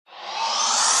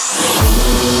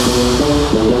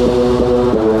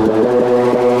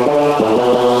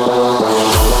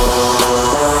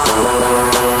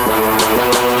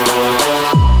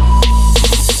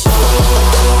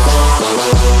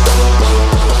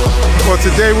Well,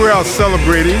 today we're out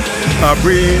celebrating,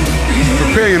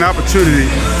 preparing an opportunity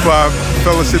for our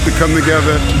fellowship to come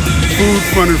together, food,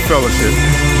 fun, and fellowship.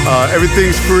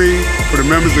 Everything's free for the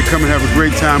members to come and have a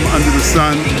great time under the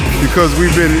sun, because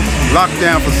we've been locked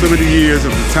down for so many years. It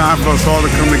was time for us all to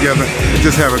come together and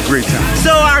just have a great time.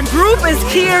 So our group is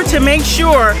here to make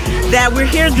sure that we're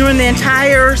here during the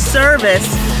entire service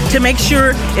to make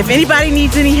sure if anybody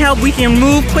needs any help, we can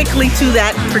move quickly to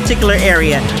that particular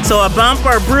area. So a bump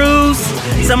or bruise,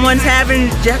 someone's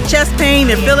having chest pain,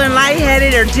 they're feeling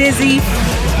lightheaded or dizzy,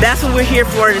 that's what we're here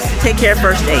for, is to take care of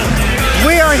first aid.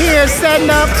 We are here setting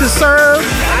up to serve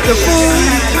the food,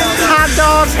 hot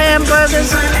dogs,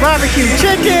 hamburgers, barbecue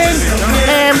chicken,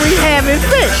 and we having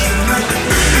fish.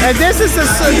 And this is the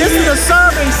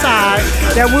serving side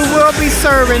that we will be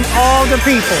serving all the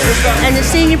people. And the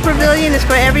senior pavilion is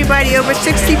for everybody over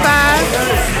 65.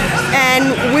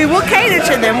 And we will cater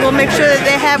to them. We'll make sure that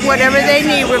they have whatever they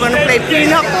need. We're going to play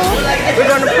pinochle. We're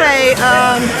going to play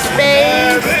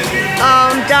spades,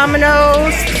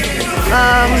 dominoes,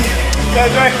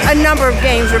 a number of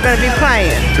games we're going to be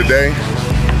playing. Today,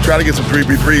 try to get some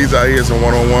 3v3s out here, some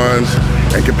one-on-ones,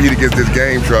 and compete against this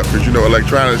game truck, because you know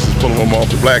electronics is pulling them off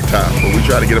the blacktop. But we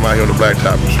try to get them out here on the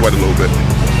blacktop and sweat a little bit.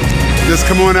 Just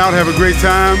come on out, have a great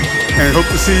time, and hope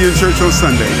to see you in church on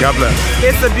Sunday. God bless.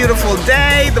 It's a beautiful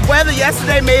day. The weather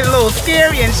yesterday made it a little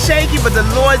scary and shaky, but the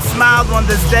Lord smiled on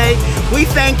this day. We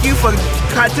thank you for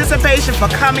participation, for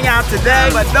coming out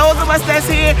today. But those of us that's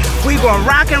here, we gonna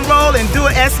rock and roll and do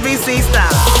it SBC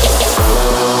style.